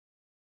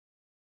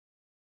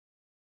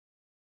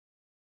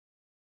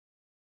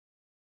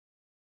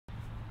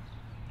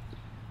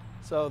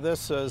So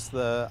this was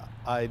the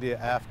idea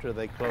after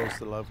they closed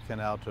the Love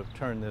Canal to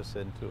turn this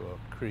into a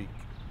creek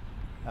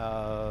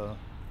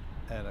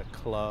and a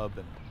club,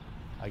 and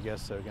I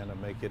guess they're going to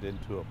make it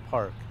into a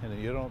park. And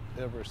you don't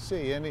ever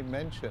see any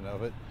mention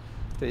of it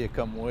till you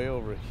come way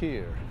over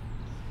here.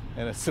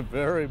 And it's the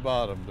very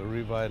bottom, the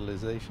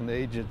Revitalization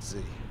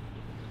Agency.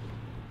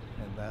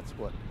 And that's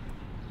what.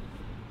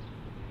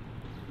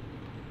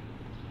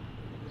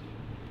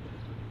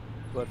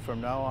 But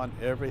from now on,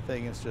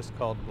 everything is just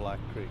called Black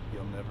Creek.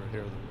 You'll never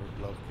hear the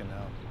word Love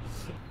Canal.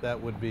 That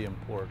would be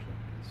important.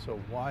 So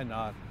why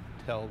not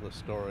tell the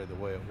story the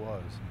way it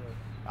was?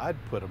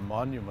 I'd put a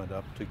monument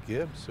up to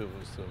Gibbs, who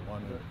was the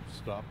one who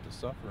stopped the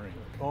suffering.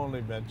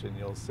 Only mention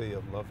you'll see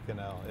of Love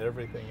Canal.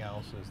 Everything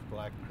else is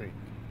Black Creek.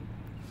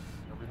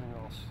 Everything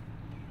else.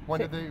 When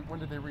did they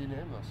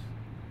rename this?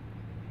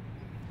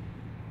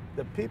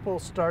 The people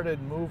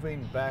started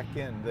moving back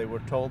in. They were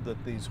told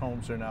that these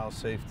homes are now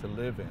safe to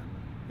live in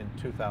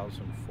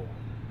 2004.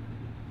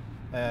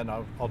 And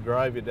I'll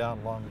drive you down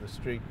along the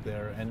street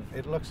there, and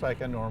it looks like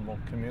a normal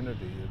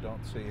community. You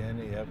don't see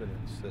any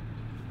evidence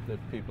that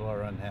people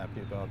are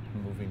unhappy about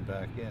moving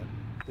back in.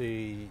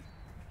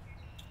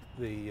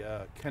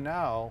 The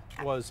canal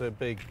was a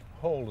big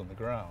hole in the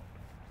ground,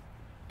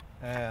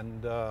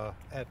 and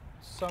at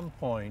some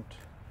point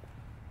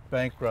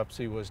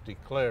bankruptcy was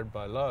declared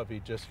by Love. He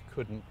just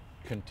couldn't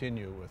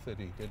continue with it.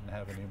 He didn't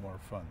have any more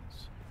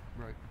funds.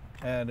 Right.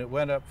 And it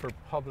went up for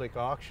public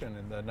auction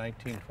in the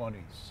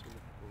 1920s.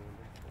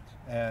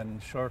 And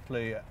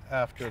shortly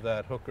after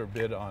that, Hooker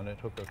bid on it,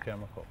 Hooker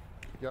Chemical.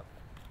 Yep.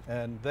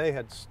 And they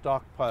had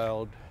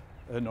stockpiled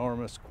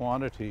enormous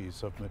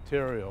quantities of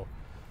material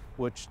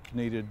which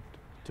needed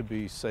to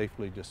be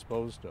safely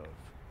disposed of.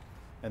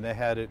 And they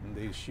had it in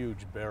these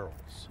huge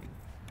barrels.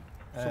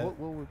 So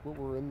what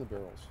were in the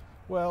barrels?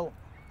 Well,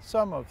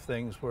 some of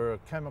things were a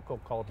chemical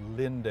called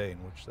lindane,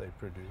 which they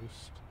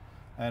produced.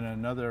 And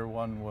another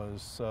one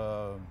was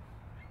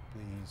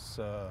these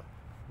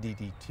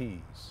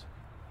DDTs.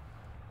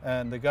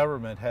 And the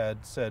government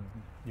had said,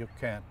 you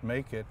can't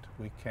make it,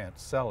 we can't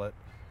sell it,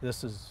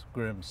 this is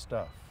grim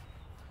stuff.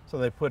 So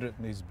they put it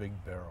in these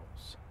big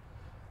barrels.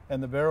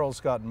 And the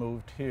barrels got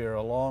moved here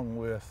along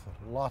with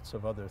lots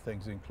of other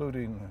things,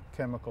 including a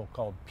chemical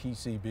called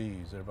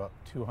PCBs. There are about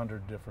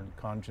 200 different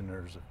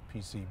congeners of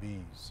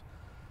PCBs.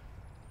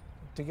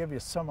 To give you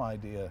some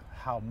idea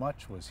how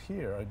much was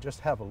here, just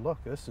have a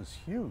look, this is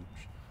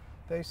huge.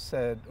 They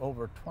said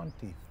over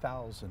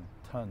 20,000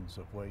 tons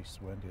of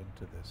waste went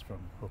into this from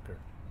Hooker.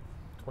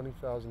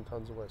 20,000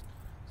 tons of waste.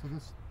 So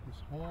this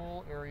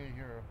whole area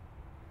here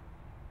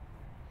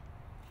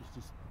is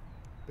just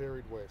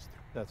buried waste.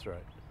 That's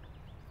right.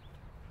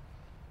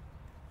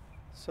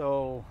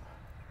 So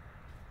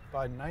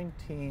by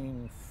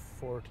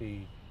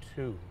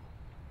 1942,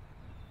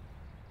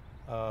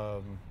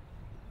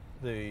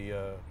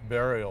 the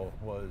burial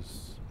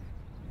was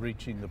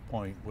reaching the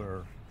point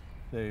where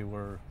they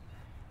were,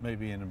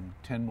 maybe in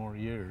 10 more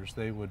years,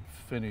 they would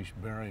finish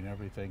burying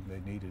everything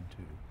they needed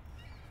to.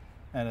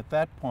 And at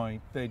that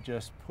point, they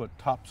just put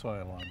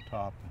topsoil on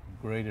top and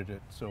graded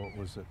it so it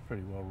was at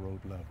pretty well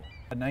road level.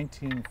 In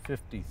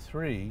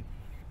 1953,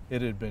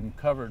 it had been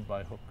covered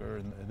by Hooker,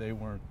 and they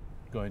weren't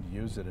going to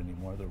use it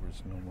anymore. There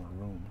was no more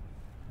room.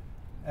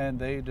 And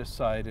they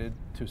decided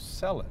to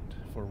sell it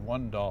for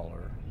 $1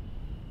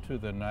 to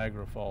the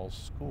Niagara Falls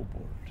School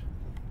Board.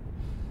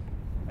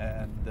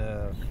 And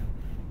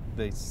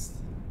they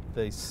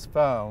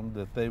found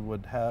that they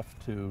would have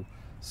to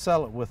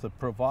sell it with a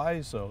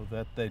proviso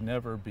that they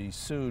never be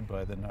sued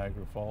by the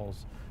Niagara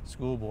Falls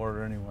School Board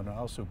or anyone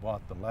else who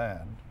bought the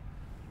land.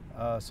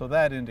 So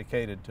that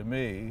indicated to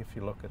me, if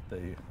you look at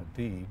the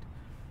deed,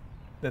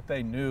 that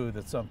they knew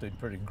that something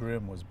pretty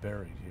grim was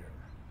buried here.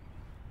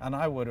 And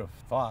I would have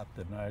thought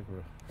the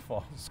Niagara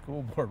Falls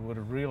School Board would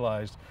have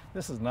realized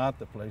this is not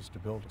the place to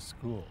build a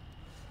school.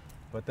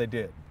 But they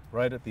did.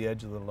 Right at the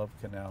edge of the Love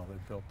Canal, they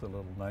built a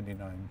little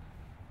 99th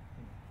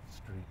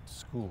Street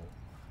school.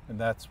 And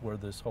that's where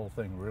this whole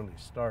thing really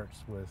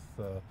starts, with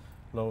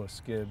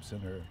Lois Gibbs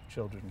and her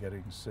children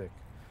getting sick.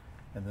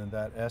 And then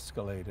that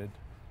escalated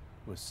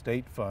with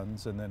state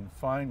funds, and then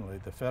finally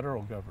the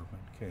federal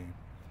government came.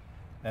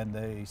 And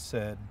they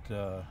said,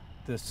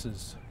 this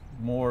is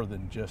more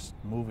than just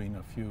moving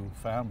a few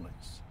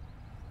families.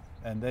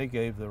 And they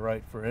gave the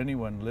right for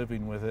anyone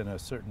living within a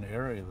certain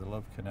area of the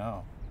Love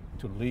Canal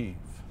to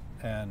leave,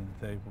 and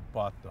they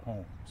bought the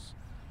homes.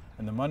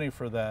 And the money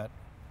for that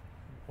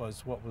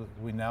was what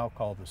we now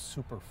call the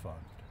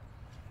Superfund.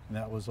 And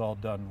that was all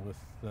done with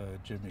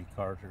Jimmy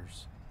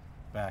Carter's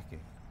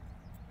backing.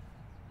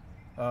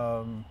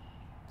 So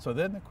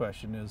then the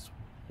question is,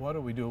 what do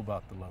we do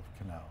about the Love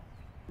Canal?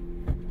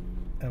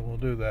 And we'll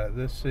do that.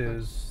 This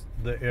is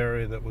the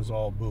area that was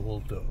all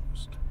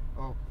bulldozed.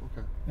 Oh,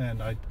 okay.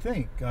 And I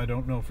think, I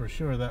don't know for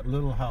sure, that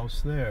little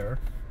house there,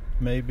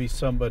 maybe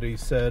somebody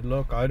said,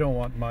 look, I don't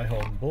want my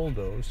home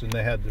bulldozed, and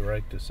they had the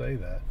right to say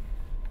that.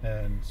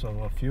 And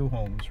so a few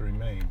homes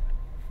remain.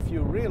 If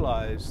you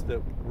realize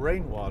that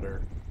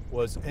rainwater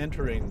was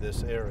entering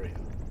this area,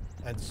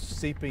 and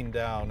seeping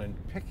down and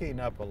picking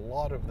up a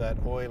lot of that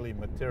oily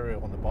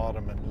material on the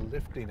bottom and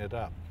lifting it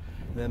up.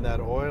 And then that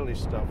oily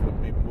stuff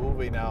would be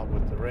moving out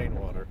with the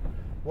rainwater.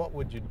 What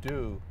would you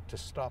do to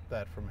stop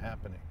that from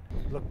happening?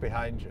 Look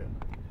behind you,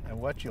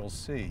 and what you'll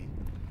see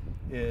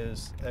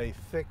is a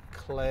thick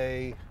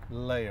clay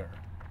layer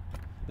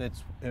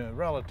that's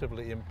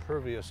relatively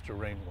impervious to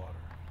rainwater.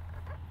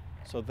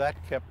 So that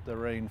kept the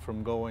rain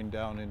from going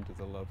down into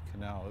the Love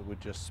Canal. It would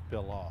just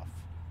spill off.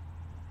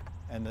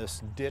 And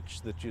this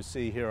ditch that you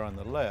see here on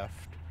the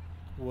left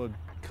would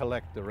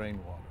collect the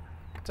rainwater.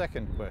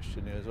 Second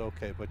question is,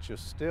 okay, but you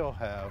still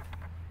have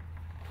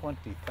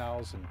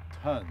 20,000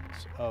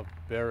 tons of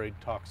buried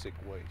toxic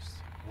waste.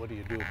 What do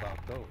you do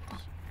about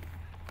those?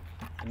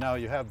 And now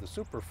you have the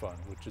Superfund,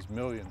 which is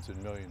millions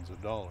and millions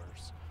of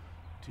dollars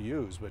to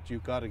use, but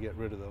you've got to get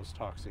rid of those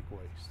toxic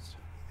wastes.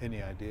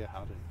 Any idea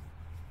how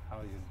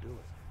you do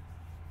it?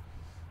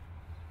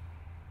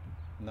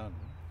 None.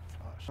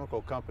 A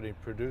chemical company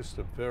produced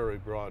a very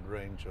broad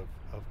range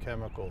of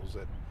chemicals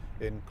that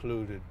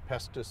included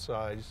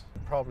pesticides.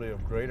 Probably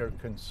of greater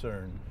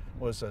concern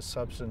was a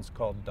substance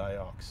called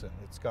dioxin.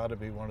 It's got to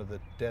be one of the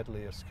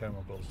deadliest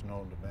chemicals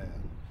known to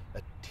man.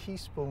 A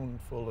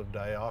teaspoonful of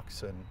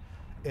dioxin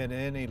in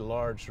any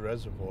large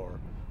reservoir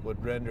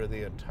would render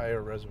the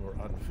entire reservoir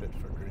unfit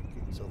for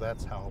drinking. So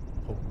that's how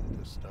potent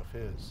this stuff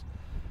is.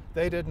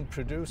 They didn't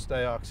produce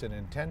dioxin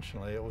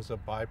intentionally, it was a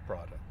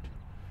byproduct.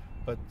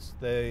 But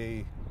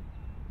the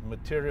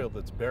material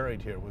that's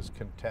buried here was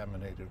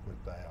contaminated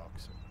with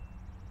dioxin.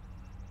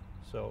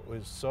 So it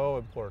was so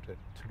important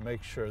to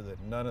make sure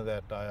that none of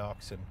that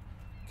dioxin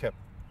kept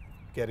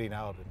getting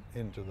out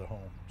and into the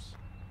homes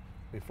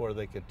before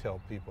they could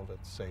tell people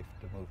it's safe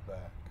to move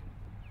back.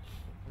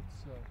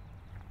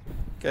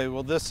 Okay,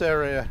 well, this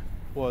area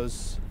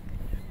was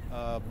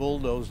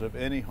bulldozed of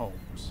any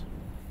homes,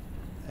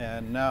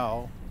 and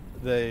now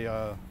there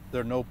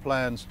are no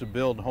plans to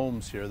build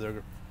homes here.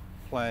 Their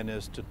plan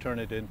is to turn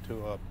it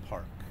into a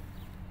park.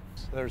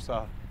 There's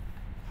a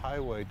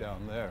highway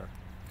down there,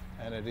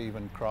 and it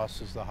even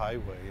crosses the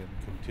highway and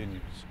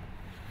continues.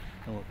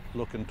 And we're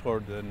looking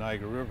toward the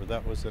Niagara River.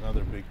 That was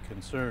another big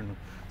concern.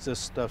 Is this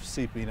stuff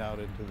seeping out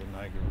into the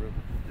Niagara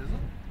River? Is it?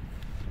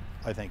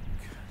 I think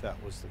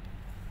that was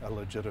a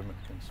legitimate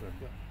concern.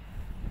 Yeah.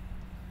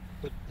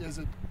 But is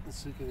it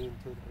seeping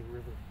into the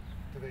river?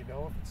 Do they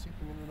know if it's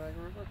seeping into the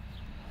Niagara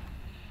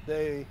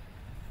River?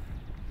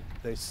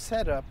 They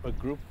set up a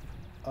group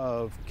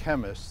of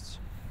chemists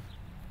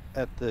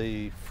at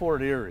the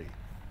Fort Erie,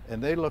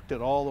 and they looked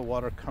at all the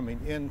water coming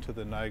into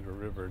the Niagara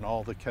River and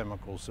all the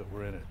chemicals that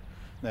were in it.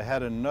 And they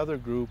had another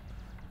group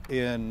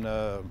in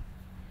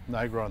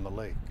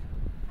Niagara-on-the-Lake,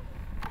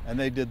 and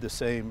they did the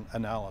same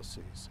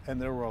analyses.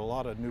 And there were a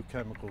lot of new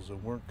chemicals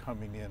that weren't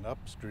coming in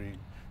upstream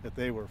that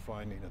they were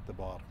finding at the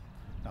bottom.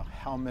 Now,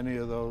 how many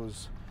of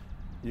those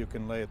you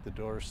can lay at the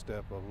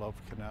doorstep of Love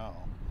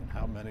Canal, and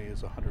how many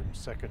is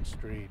 102nd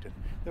Street, and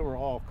there were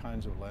all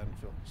kinds of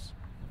landfills.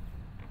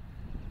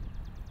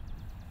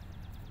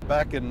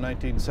 Back in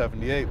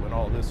 1978, when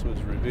all this was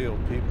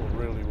revealed, people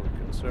really were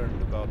concerned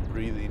about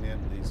breathing in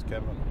these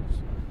chemicals.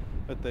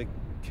 But the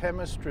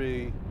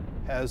chemistry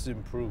has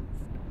improved.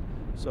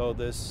 So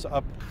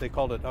they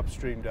called it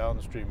upstream,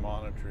 downstream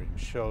monitoring,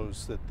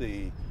 shows that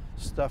the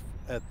stuff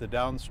at the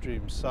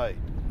downstream site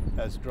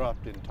has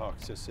dropped in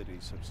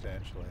toxicity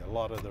substantially. A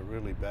lot of the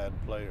really bad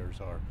players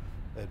are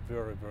at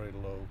very, very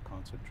low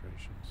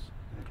concentrations,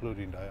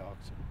 including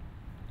dioxin.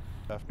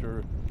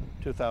 After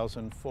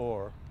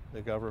 2004,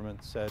 the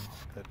government said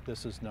that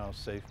this is now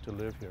safe to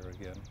live here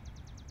again,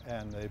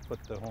 and they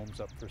put the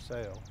homes up for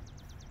sale.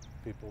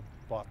 People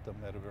bought them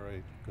at a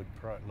very good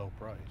low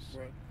price,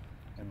 Right.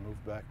 and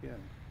moved back in.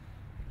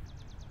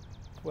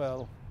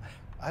 Well,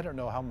 I don't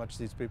know how much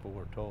these people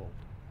were told.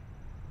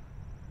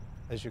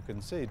 As you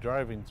can see,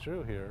 driving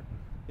through here,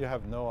 you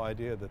have no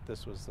idea that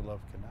this was the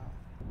Love Canal.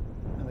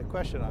 And the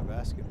question I'm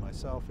asking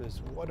myself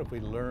is, what have we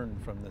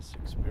learned from this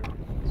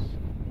experience?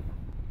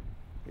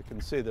 You can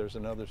see there's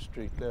another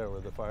street there where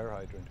the fire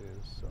hydrant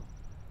is. So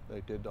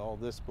they did all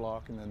this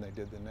block, and then they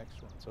did the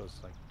next one. So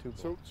it's like two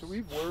blocks. So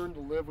we've learned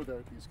to live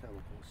without these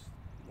chemicals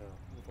now,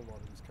 with a lot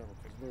of these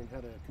chemicals. Learned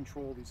how to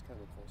control these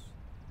chemicals.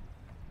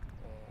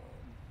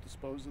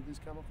 Dispose of these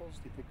chemicals.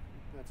 Do you think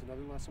that's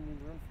another lesson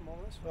we've learned from all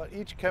this? Well,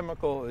 each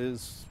chemical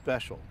is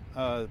special.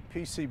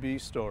 PCB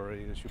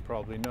story, as you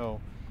probably know,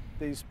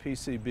 these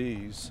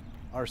PCBs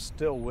are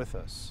still with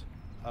us.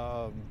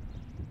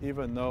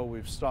 Even though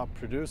we've stopped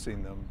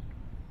producing them,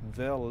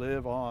 they'll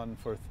live on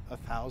for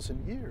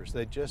 1,000 years.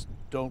 They just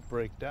don't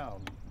break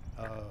down.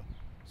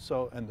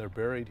 And they're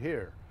buried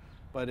here.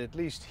 But at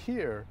least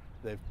here,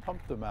 they've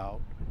pumped them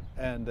out,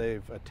 and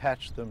they've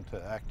attached them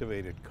to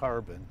activated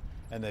carbon,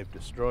 and they've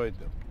destroyed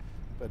them.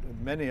 But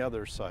many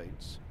other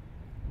sites,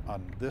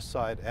 on this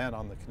side and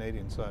on the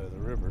Canadian side of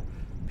the river,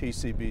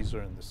 PCBs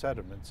are in the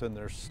sediments, and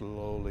they're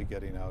slowly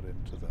getting out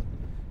into the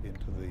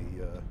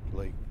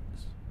lakes.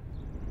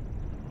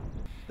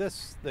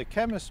 The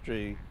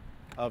chemistry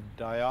of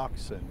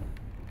dioxin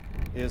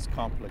is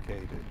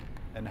complicated,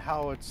 and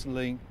how it's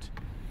linked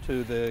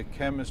to the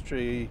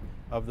chemistry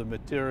of the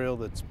material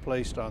that's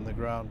placed on the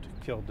ground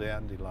to kill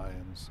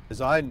dandelions.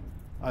 As I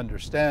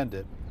understand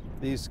it,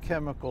 these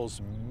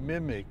chemicals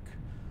mimic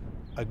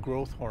a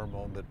growth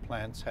hormone that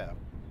plants have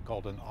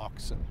called an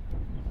auxin,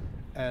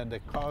 and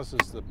it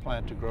causes the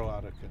plant to grow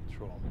out of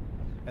control.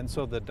 And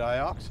so the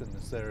dioxin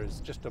that's there is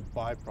just a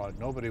byproduct.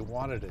 Nobody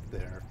wanted it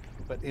there,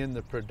 but in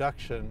the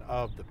production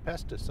of the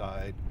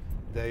pesticide,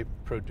 they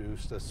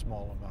produced a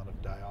small amount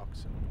of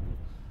dioxin.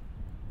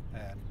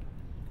 And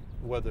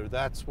whether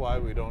that's why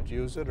we don't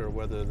use it or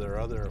whether there are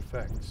other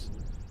effects.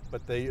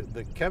 But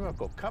the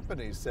chemical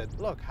companies said,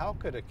 look, how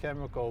could a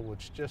chemical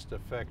which just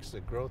affects the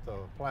growth of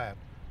a plant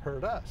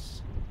hurt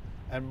us?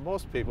 And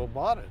most people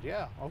bought it.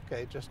 Yeah,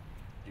 okay, just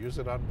use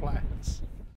it on plants.